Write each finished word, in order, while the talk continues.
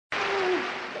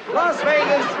Las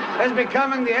Vegas is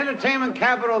becoming the entertainment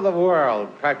capital of the world.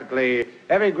 Practically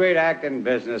every great act in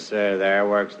business there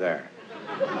works there.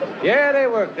 Yeah, they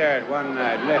work there at one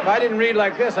night. And if I didn't read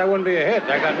like this, I wouldn't be a hit.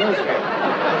 I got news for you.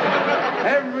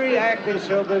 Every act in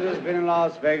show business has been in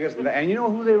Las Vegas. And you know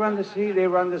who they run to see? They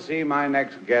run to see my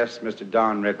next guest, Mr.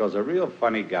 Don Rickles, a real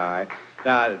funny guy.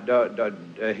 Now,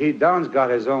 Don's got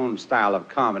his own style of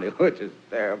comedy, which is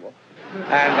terrible.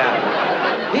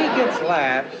 And he gets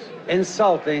laughs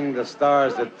insulting the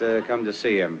stars that come to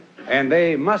see him. And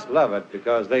they must love it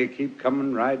because they keep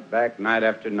coming right back night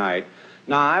after night.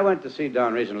 Now, I went to see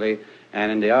Don recently,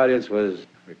 and in the audience was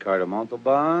Ricardo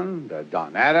Montalban,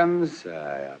 Don Adams,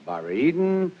 Barbara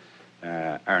Eden,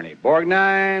 Ernie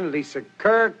Borgnine, Lisa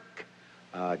Kirk,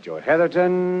 Joe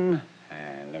Heatherton,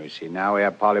 and let me see, now we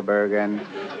have Polly Bergen,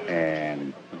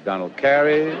 and Donald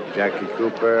Carey, Jackie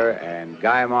Cooper, and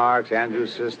Guy Marks, Andrew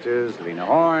Sisters, Lena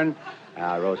Horne,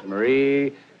 Rose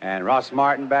Marie, and Ross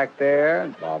Martin back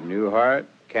there, Bob Newhart,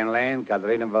 Ken Lane,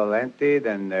 Catalina Valenti,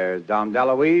 then there's Dom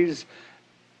DeLuise,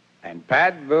 and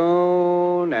Pat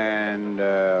Boone, and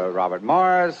Robert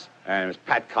Morris, and it was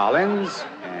Pat Collins,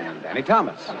 and Danny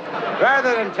Thomas.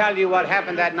 Rather than tell you what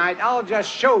happened that night, I'll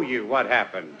just show you what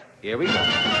happened. Here we go.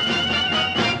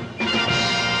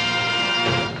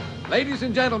 Ladies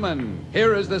and gentlemen,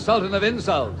 here is the Sultan of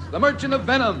Insults, the Merchant of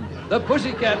Venom, the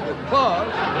Pussycat with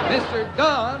Claws, Mr.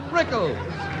 Don Rickles.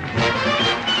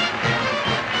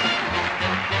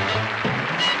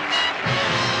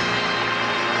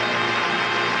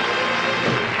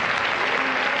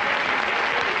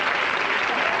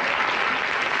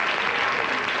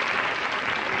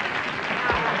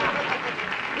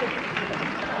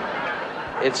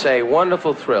 It's a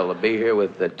wonderful thrill to be here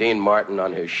with Dean Martin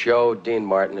on his show. Dean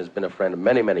Martin has been a friend of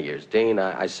many, many years. Dean,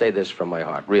 I say this from my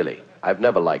heart, really. I've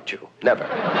never liked you. Never.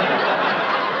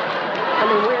 I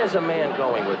mean, where's a man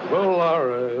going with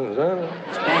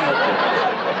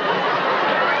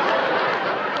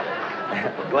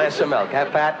glass of milk, huh,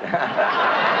 Pat?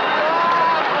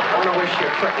 I want to wish you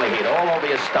prickly heat all over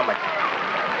your stomach.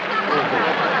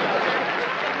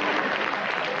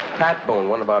 Pat Boone,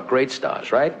 one of our great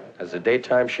stars, right? As a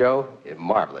daytime show, it's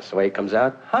marvelous. The way he comes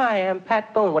out, hi, I'm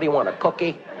Pat Boone. What do you want, a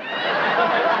cookie?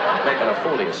 Making a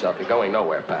fool of yourself. You're going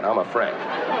nowhere, Pat. I'm a friend.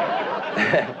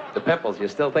 The pimples, you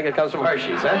still think it comes from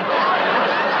Hershey's, huh?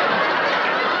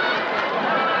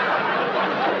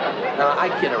 Now, I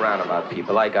kid around about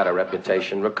people. I got a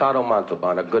reputation. Ricardo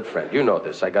Montalban, a good friend. You know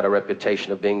this. I got a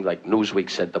reputation of being, like Newsweek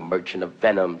said, the merchant of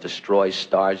venom, destroys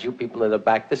stars. You people in the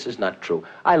back, this is not true.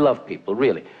 I love people,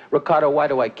 really. Ricardo, why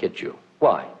do I kid you?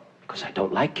 Why? Because I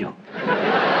don't like you. What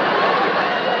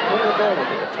are you doing with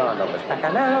the guitar numbers?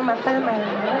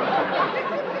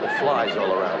 The flies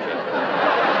all around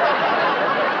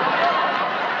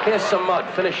you. Here's some mud.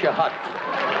 Finish your hut.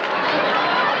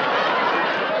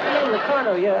 Hey,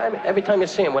 Ricardo, yeah, I mean, every time you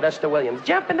see him with Esther Williams,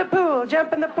 jump in the pool,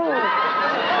 jump in the pool.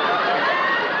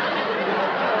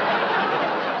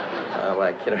 Oh,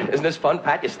 my kid. Isn't this fun,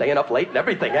 Pat? You're staying up late and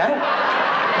everything, huh?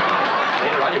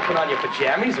 Later on, you put on your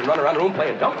pajamas and run around the room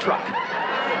playing dump truck.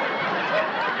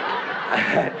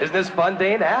 Isn't this fun,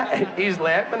 Dean, huh? He's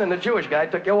laughing, and the Jewish guy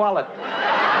took your wallet.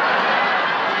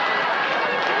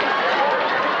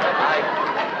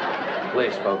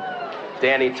 Please, folks.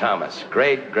 Danny Thomas,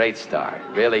 great, great star.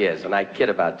 Really is. And I kid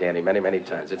about Danny many, many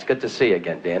times. It's good to see you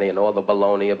again, Danny, and all the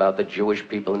baloney about the Jewish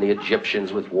people and the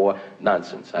Egyptians with war.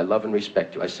 Nonsense. I love and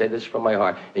respect you. I say this from my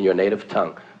heart in your native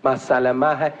tongue. Which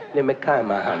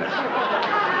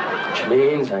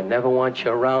means I never want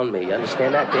you around me. You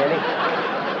understand that, Danny?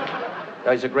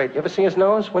 No, he's a great... You ever see his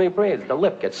nose? When he breathes, the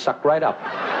lip gets sucked right up.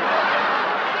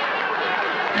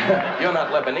 You're not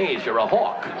Lebanese, you're a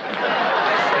hawk.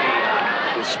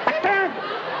 I say, Inspector?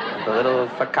 The little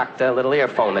fakakta, little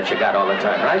earphone that you got all the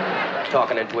time, right?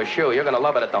 Talking into a shoe. You're gonna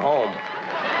love it at the home.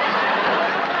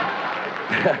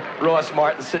 Ross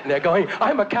Martin sitting there going,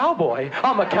 I'm a cowboy.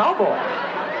 I'm a cowboy.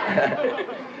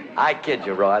 I kid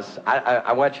you, Ross.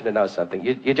 I want you to know something.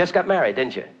 You just got married,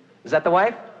 didn't you? Is that the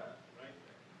wife?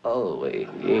 Holy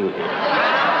yeah.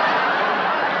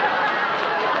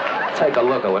 Take a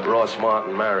look at what Ross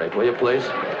Martin married, will you please?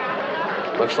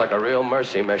 Looks like a real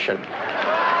mercy mission.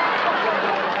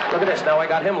 Look at this. Now I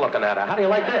got him looking at her. How do you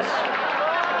like this?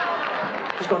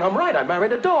 He's going, I'm right. I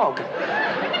married a dog.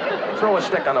 Throw a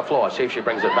stick on the floor. See if she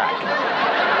brings it back.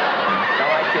 No,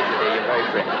 I kid you, dear. You're very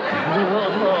pretty.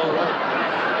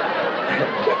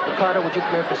 Ricardo, would you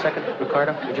come here for a second?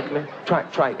 Ricardo, would you come here?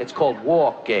 Try it. It's called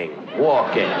walking.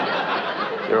 Walking.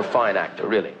 You're a fine actor,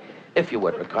 really. If you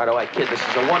would, Ricardo, I kid. This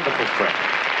is a wonderful friend.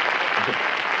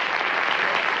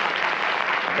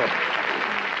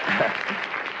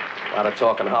 A lot of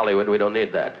talk in Hollywood. We don't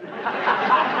need that.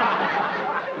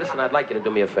 Listen, I'd like you to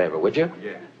do me a favor, would you?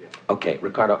 Yeah. Okay,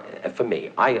 Ricardo, for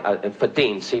me, for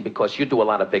Dean, see, because you do a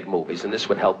lot of big movies, and this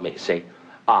would help me, see.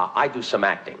 I do some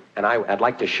acting, and I'd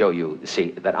like to show you,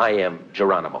 see, that I am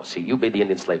Geronimo. See, you be the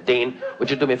Indian slave. Dean, would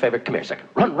you do me a favor? Come here a second.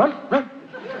 Run, run, run.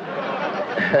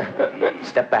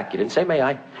 Step back. You didn't say may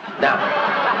I? Now.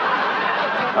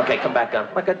 Okay, come back down.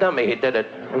 Like a dummy, he did it.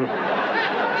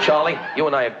 Charlie, you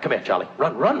and I have... Come here, Charlie.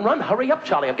 Run, run, run. Hurry up,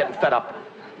 Charlie. I'm getting fed up.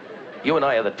 You and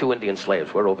I are the two Indian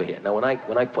slaves. We're over here. Now, when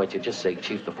I point you, just say,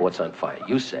 Chief, the fort's on fire.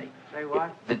 You say... Say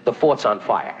what? The fort's on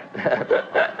fire.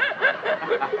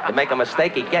 You make a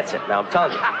mistake, he gets it. Now, I'm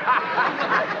telling you.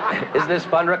 Isn't this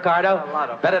fun, Ricardo? A lot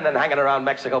of fun. Better than hanging around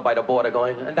Mexico by the border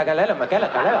going...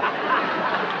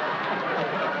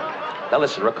 Now,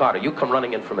 listen, Ricardo, you come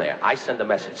running in from there. I send a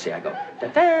message. See, I go...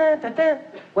 Da-da, da-da.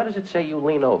 What does it say? You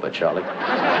lean over, Charlie.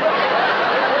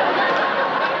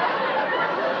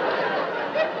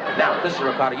 Now, listen,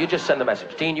 Ricardo, you just send the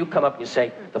message. Dean, you come up and you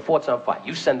say, the fort's on fire.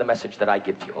 You send the message that I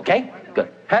give to you, okay? Good.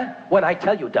 Huh? When I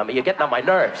tell you, dummy, you're getting on my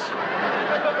nerves.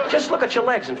 Just look at your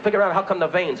legs and figure out how come the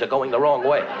veins are going the wrong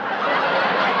way.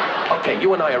 Okay,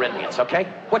 you and I are Indians, okay?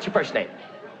 What's your first name?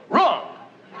 Wrong.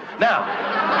 Now.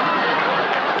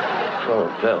 Oh,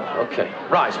 Bill, okay.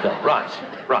 Rise, Bill, rise,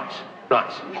 rise,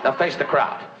 rise. Now face the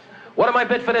crowd. What am I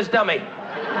bid for this dummy?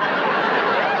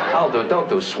 I'll do, don't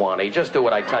do Swanee. Just do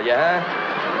what I tell you, huh?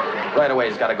 Right away,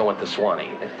 he's got to go into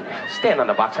Swanee. Stand on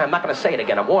the box. I'm not going to say it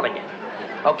again. I'm warning you.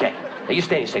 Okay. Now, you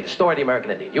stand and say the story of the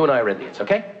American Indian. You and I are Indians,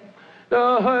 okay?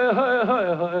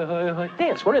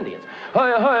 Dance. We're Indians.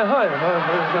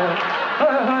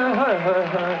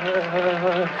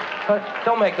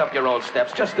 Don't make up your own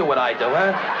steps. Just do what I do,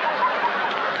 huh?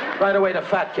 Right away, the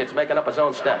fat kid's making up his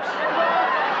own steps.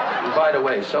 And by the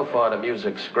way, so far, the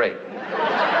music's great.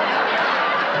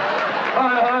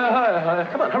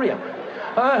 Come on, hurry up.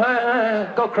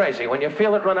 Go crazy. When you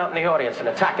feel it, run out in the audience and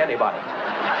attack anybody.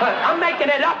 I'm making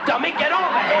it up, dummy. Get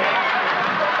over here.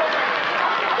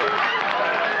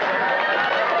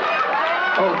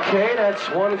 Okay, that's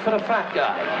one for the fat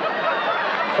guy.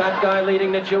 Fat guy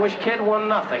leading the Jewish kid,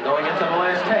 1-0 going into the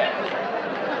last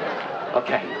half.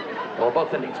 Okay. Well,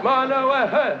 both Indians. Talk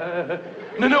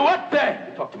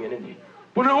to me in Indian.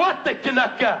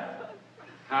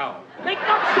 How? Make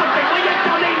up something, will you,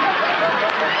 dummy?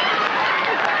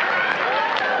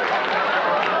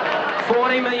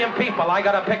 40 million people. I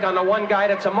gotta pick on the one guy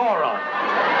that's a moron.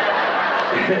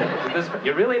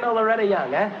 You really know Loretta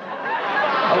Young, huh?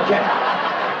 Okay.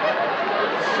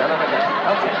 Son of a gun.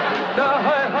 Okay.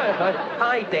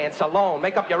 I dance alone.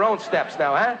 Make up your own steps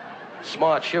now, huh?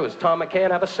 Smart shoes. Tom McCann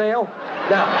have a sale?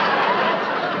 Now.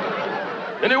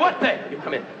 You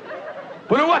come in.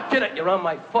 You're on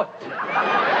my foot.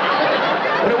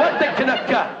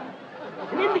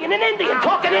 An Indian,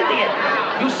 talk an Indian.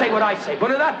 You say what I say. You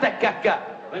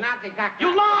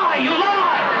lie.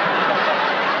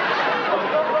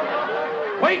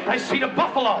 Wait, I see the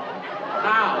buffalo.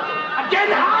 How?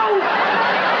 Again, how?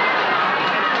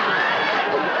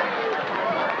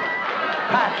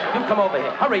 Pat, you come over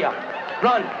here. Hurry up.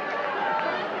 Run.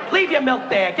 Leave your milk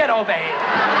there. Get over here.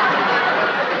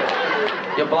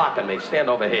 You're blocking me. Stand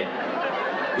over here.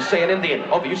 You say an Indian.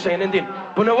 Over, you say an Indian.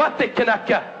 Punawate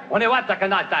Kanaka. Waniwata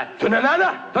kanata.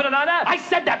 Tunanana? Tunanana? I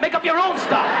said that. Make up your own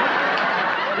stuff.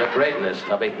 You're great in this,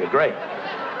 Tubby. You're great.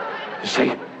 You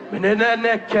say,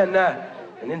 Minanakana.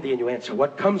 An Indian, you answer,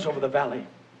 what comes over the valley?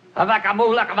 That's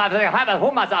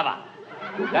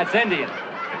Indian.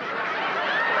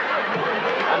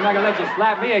 I'm not gonna let you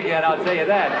slap me again, I'll tell you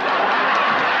that.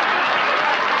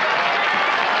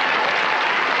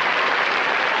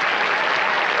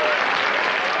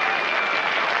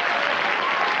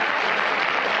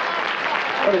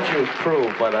 What did you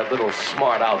prove by that little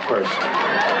smart outburst?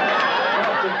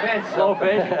 Defense, slow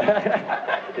fish.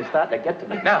 You're starting to get to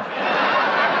me. Now.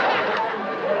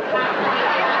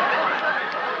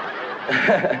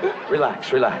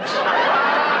 Relax.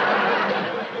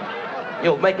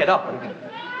 You'll make it up.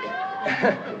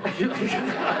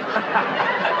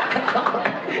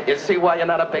 You see why you're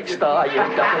not a big star, you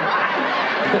dummy?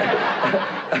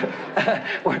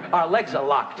 Our legs are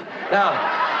locked. Now,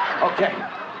 okay.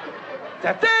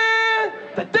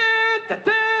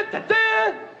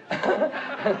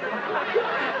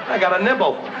 I got a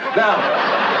nibble. Now.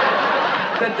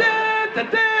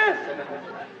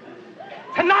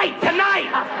 Tonight.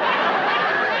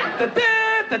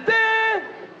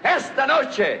 Esta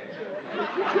noche.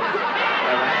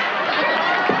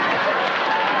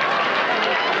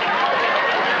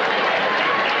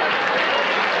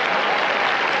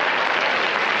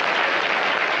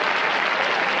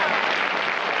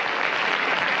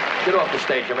 Get off the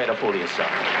stage. You made a fool of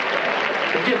yourself.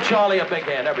 And give Charlie a big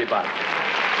hand, everybody.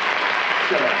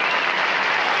 Get up.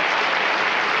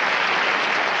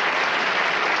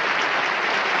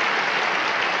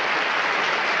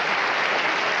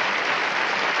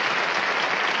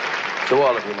 To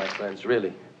all of you, my friends,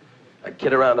 really, I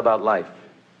kid around about life.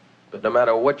 But no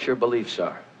matter what your beliefs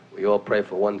are, we all pray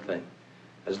for one thing.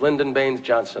 As Lyndon Baines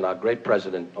Johnson, our great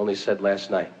president, only said last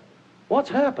night, what's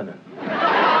happening?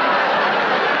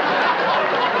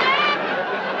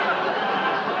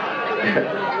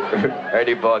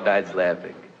 Ernie Borgnine's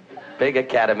laughing. Big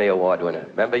Academy Award winner.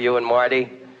 Remember you and Marty?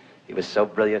 He was so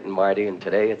brilliant in Marty, and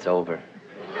today it's over.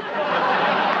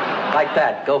 Like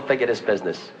that. Go figure this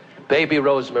business. Baby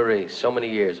Rosemarie, so many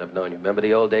years I've known you. Remember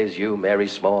the old days? You, Mary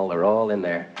Small, they're all in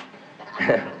there.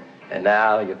 And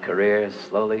now your career is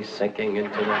slowly sinking into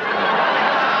the...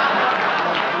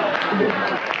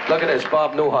 Look at this.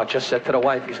 Bob Newhart just said to the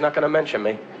wife, he's not going to mention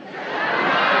me.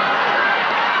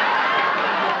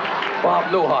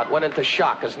 Bob Newhart went into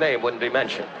shock. His name wouldn't be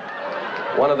mentioned.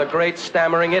 One of the great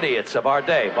stammering idiots of our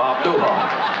day, Bob Newhart.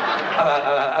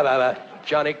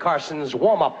 Johnny Carson's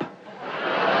warm-up.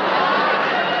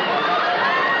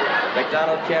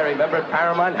 McDonald Carey, remember at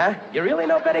Paramount, huh? You really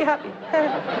know Betty Hutton?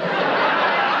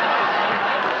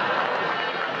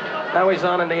 Now he's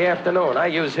on in the afternoon. I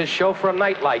use his show for a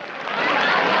nightlight.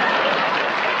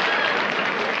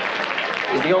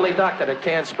 He's the only doctor that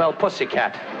can't spell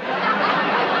pussycat.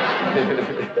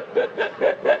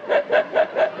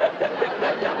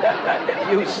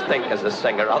 You stink as a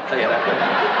singer, I'll tell you that.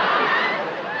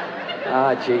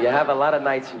 Ah, gee, you have a lot of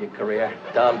nights in your career.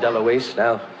 Dom DeLuise,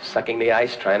 now sucking the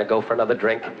ice, trying to go for another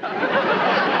drink.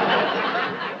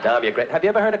 Dom, you're great. Have you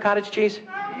ever heard of cottage cheese?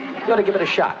 You ought to give it a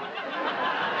shot.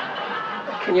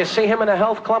 Can you see him in a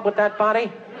health club with that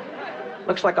body?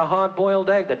 Looks like a hard-boiled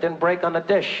egg that didn't break on the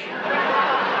dish.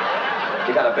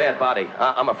 You got a bad body.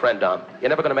 I'm a friend, Dom. You're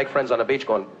never going to make friends on the beach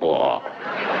going, "Whoa."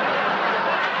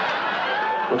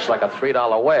 Looks like a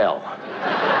 $3 whale.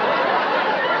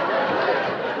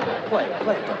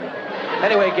 Play, Tommy.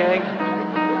 Anyway, gang,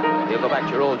 you'll go back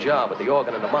to your old job with the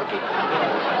organ and the monkey.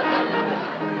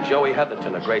 Joey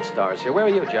Heatherton, a great star, is here. Where are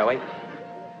you, Joey?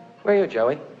 Where are you,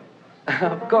 Joey?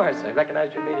 Of course, I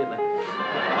recognized you immediately.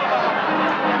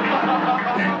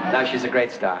 Now she's a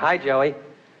great star. Hi, Joey.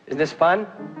 Isn't this fun?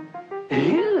 I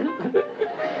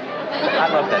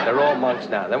love that. They're all monks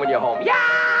now. Then when you're home,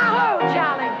 yahoo,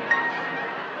 Charlie!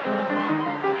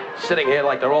 Sitting here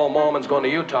like they're all Mormons going to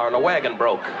Utah and a wagon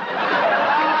broke.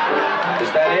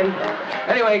 Is that in?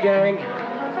 Anyway, gang,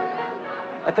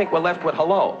 I think we're left with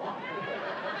hello.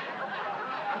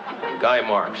 Guy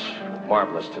Marks,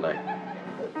 marvelous tonight.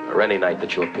 Or any night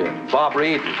that you appear. Barbara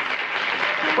Eden.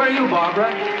 Where are you,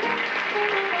 Barbara?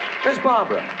 Where's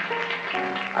Barbara?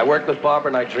 I worked with Barbara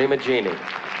and I Dream of Jeannie.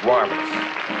 Marvelous.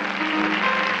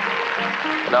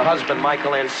 And her husband,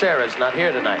 Michael Ansara's not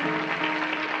here tonight.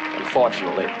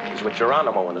 Unfortunately, he's with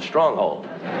Geronimo in the stronghold.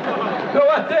 Go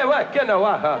out there, what? You know,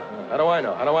 how do I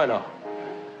know? How do I know?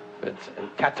 And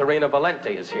Katerina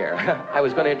Valenti is here. I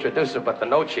was going to introduce her, but the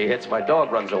note she hits, my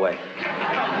dog runs away.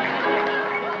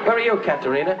 Where are you,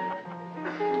 Katerina?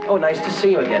 Oh, nice to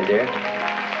see you again, dear.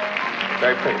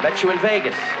 Very pretty. Met you in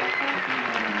Vegas.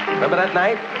 Remember that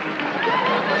night?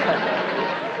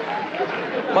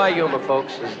 My humor,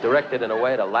 folks, is directed in a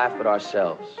way to laugh at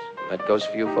ourselves. That goes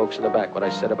for you folks in the back. What I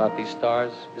said about these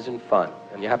stars isn't fun.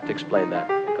 And you have to explain that,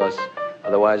 because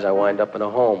otherwise I wind up in a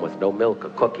home with no milk or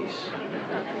cookies.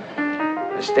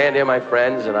 I stand here, my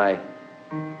friends, and I...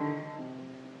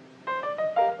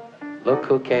 Look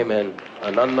who came in,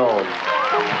 an unknown.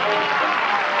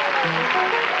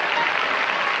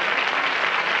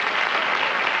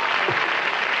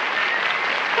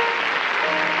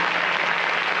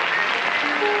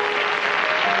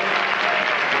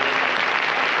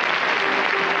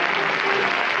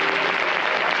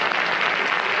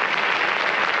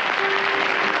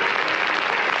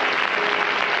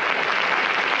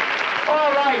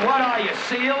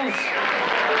 Seals?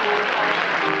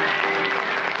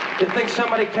 You think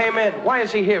somebody came in? Why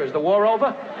is he here? Is the war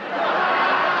over?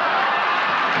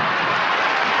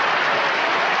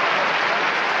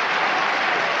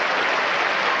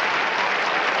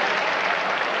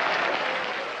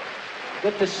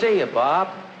 Good to see you, Bob.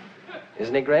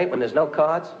 Isn't he great when there's no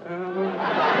cards?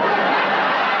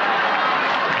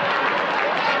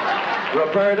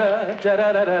 Roberta,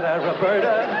 da-da-da-da-da,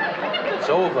 Roberta. It's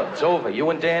over, it's over. You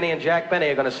and Danny and Jack Benny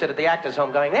are going to sit at the actors'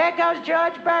 home going, there goes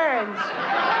George Burns.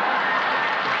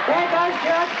 There goes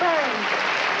George Burns.